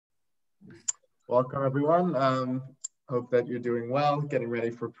Welcome, everyone. Hope that you're doing well, getting ready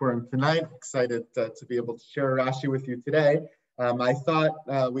for Purim tonight. Excited to be able to share a Rashi with you today. I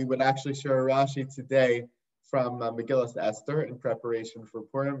thought we would actually share a Rashi today from Megillas Esther in preparation for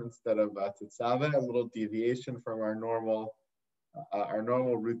Purim instead of Tetzaveh, a little deviation from our normal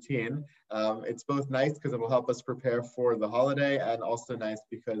routine. It's both nice because it will help us prepare for the holiday, and also nice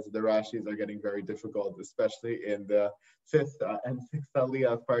because the Rashis are getting very difficult, especially in the fifth and sixth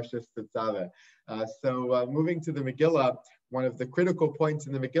aliyah of Parshas Tetzaveh. So moving to the Megillah, one of the critical points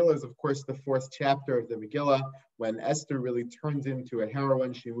in the Megillah is, of course, the fourth chapter of the Megillah, when Esther really turns into a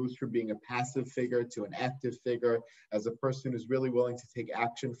heroine. She moves from being a passive figure to an active figure, as a person who's really willing to take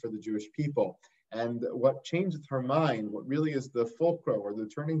action for the Jewish people. And what changes her mind, what really is the fulcrum or the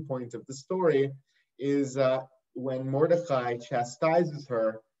turning point of the story, is when Mordechai chastises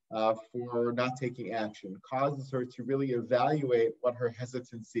her for not taking action, causes her to really evaluate what her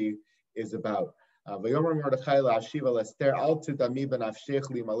hesitancy is about. Don't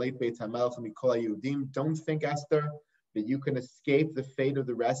think, Esther, that you can escape the fate of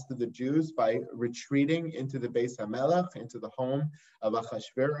the rest of the Jews by retreating into the Beis HaMelech, into the home of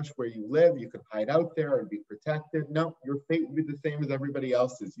Achashverosh where you live. You can hide out there and be protected. No, your fate will be the same as everybody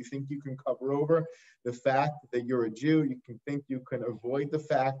else's. You think you can cover over the fact that you're a Jew. You can think you can avoid the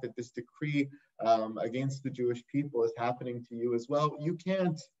fact that this decree against the Jewish people is happening to you as well. You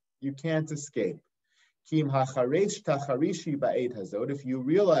can't escape. If you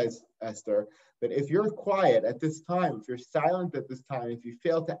realize, Esther, that if you're quiet at this time, if you're silent at this time, if you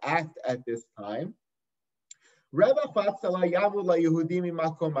fail to act at this time,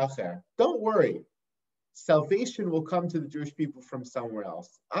 don't worry. Salvation will come to the Jewish people from somewhere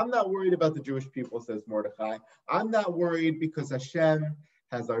else. I'm not worried about the Jewish people, says Mordechai. I'm not worried because Hashem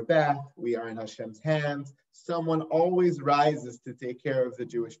has our back. We are in Hashem's hands. Someone always rises to take care of the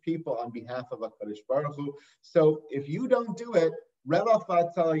Jewish people on behalf of HaKadosh Baruch Hu. So if you don't do it, but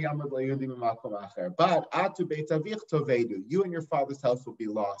you and your father's house will be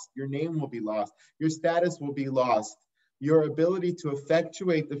lost. Your name will be lost. Your status will be lost. Your ability to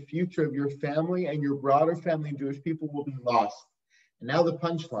effectuate the future of your family and your broader family and Jewish people will be lost. And now the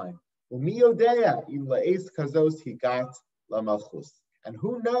punchline. And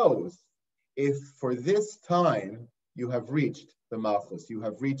who knows if for this time you have reached the Malchus, you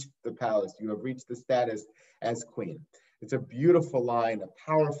have reached the palace, you have reached the status as queen. It's a beautiful line, a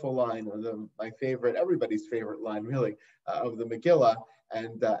powerful line, one of my favorite, everybody's favorite line, really, of the Megillah.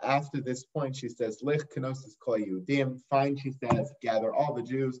 And after this point, she says, Lech kenosis kol Yehudim. Fine, she says, gather all the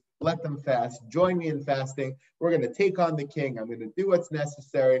Jews, let them fast, join me in fasting. We're going to take on the king. I'm going to do what's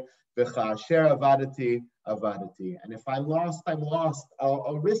necessary. V'chasher avadati, avadati. And if I'm lost, I'm lost.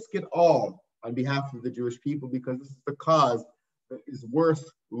 I'll risk it all on behalf of the Jewish people because this is the cause that is worth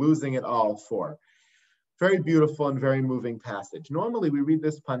losing it all for. Very beautiful and very moving passage. Normally, we read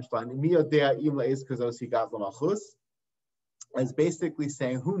this punchline, as basically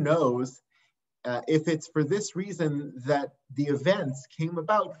saying, who knows if it's for this reason that the events came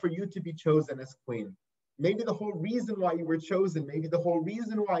about for you to be chosen as queen. Maybe the whole reason why you were chosen, maybe the whole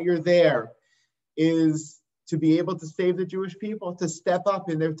reason why you're there is to be able to save the Jewish people, to step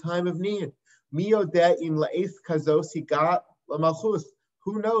up in their time of need. Who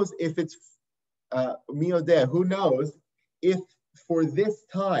knows if it's who knows if for this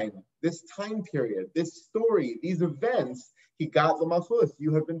time period, this story, these events, he got the malchus,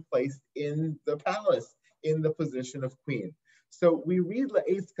 you have been placed in the palace, in the position of queen. So we read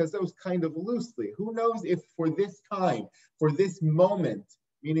la'es kazos kind of loosely. Who knows if for this time, for this moment,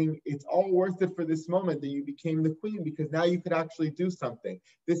 meaning it's all worth it for this moment that you became the queen, because now you could actually do something.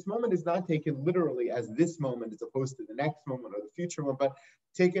 This moment is not taken literally as this moment as opposed to the next moment or the future one, but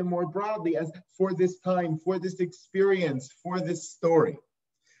taken more broadly as for this time, for this experience, for this story.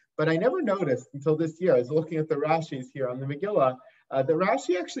 But I never noticed until this year, I was looking at the Rashis here on the Megillah, the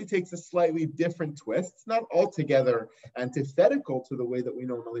Rashi actually takes a slightly different twist. It's not altogether antithetical to the way that we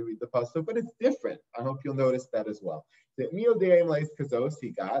normally read the pasuk, but it's different. I hope you'll notice that as well. Mi yodeh im leis kazos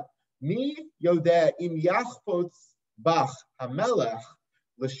he got. Mi yodeh im yachpotz bach hamelech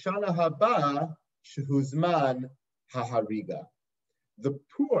l'shana haba shehuzman hahariga. The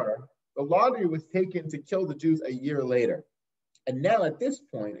lottery was taken to kill the Jews a year later. And now at this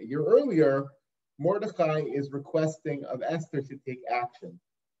point, a year earlier, Mordechai is requesting of Esther to take action.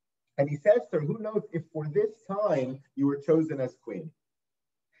 And he says to her, who knows if for this time you were chosen as queen?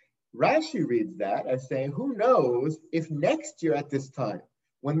 Rashi reads that as saying, who knows if next year at this time,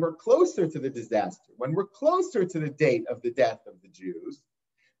 when we're closer to the disaster, when we're closer to the date of the death of the Jews,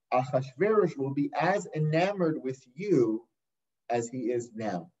 Achashverosh will be as enamored with you as he is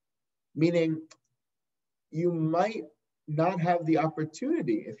now. meaning you might not have the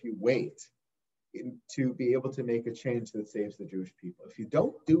opportunity if you wait to be able to make a change that saves the Jewish people. If you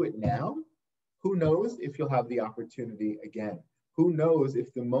don't do it now, who knows if you'll have the opportunity again? Who knows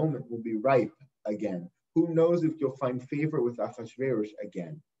if the moment will be ripe again? Who knows if you'll find favor with Achashverosh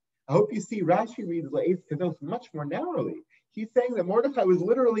again? I hope you see Rashi reads La'etz Kados much more narrowly. He's saying that Mordechai was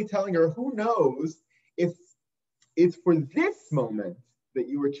literally telling her, who knows if it's for this moment that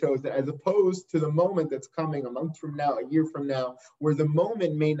you were chosen, as opposed to the moment that's coming a month from now, a year from now, where the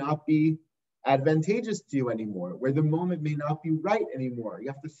moment may not be advantageous to you anymore, where the moment may not be right anymore. You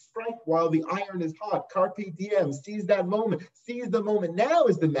have to strike while the iron is hot. Carpe diem, seize that moment. Seize the moment now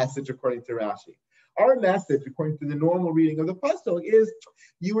is the message according to Rashi. Our message, according to the normal reading of the pasuk, is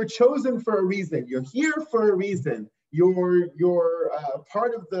you were chosen for a reason. You're here for a reason. You're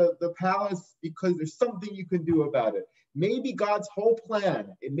part of the palace because there's something you can do about it. Maybe God's whole plan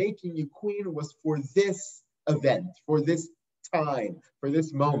in making you queen was for this event, for this time, for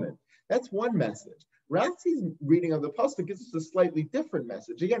this moment. That's one message. Rashi's reading of the pasuk gives us a slightly different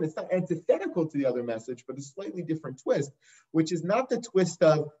message. Again, it's not antithetical to the other message, but a slightly different twist, which is not the twist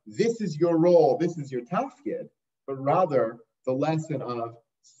of this is your role, this is your tafkid, but rather the lesson of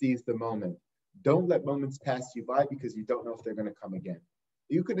seize the moment. Don't let moments pass you by because you don't know if they're going to come again.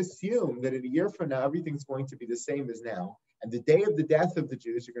 You can assume that in a year from now, everything's going to be the same as now. And the day of the death of the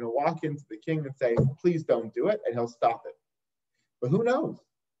Jews, you're going to walk into the king and say, please don't do it, and he'll stop it. But who knows?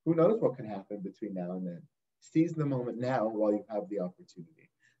 Who knows what can happen between now and then? Seize the moment now while you have the opportunity.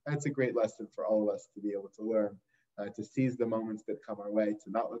 That's a great lesson for all of us to be able to learn, to seize the moments that come our way, to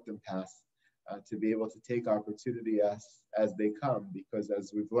not let them pass, to be able to take opportunity as they come, because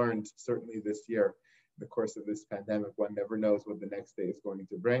as we've learned, certainly this year, in the course of this pandemic, one never knows what the next day is going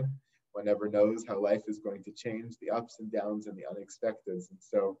to bring. One never knows how life is going to change, the ups and downs and the unexpecteds. And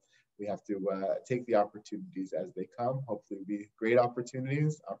so we have to take the opportunities as they come. Hopefully be great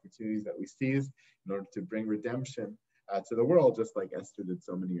opportunities that we seize in order to bring redemption to the world, just like Esther did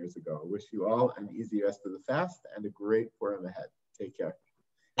so many years ago. I wish you all an easy rest of the fast and a great Purim ahead. Take care.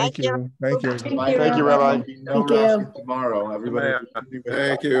 Thank you. Thank you. Thank you, Rabbi. No Rashi tomorrow. Everybody.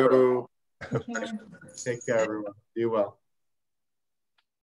 Thank you. Take care, everyone. Be well.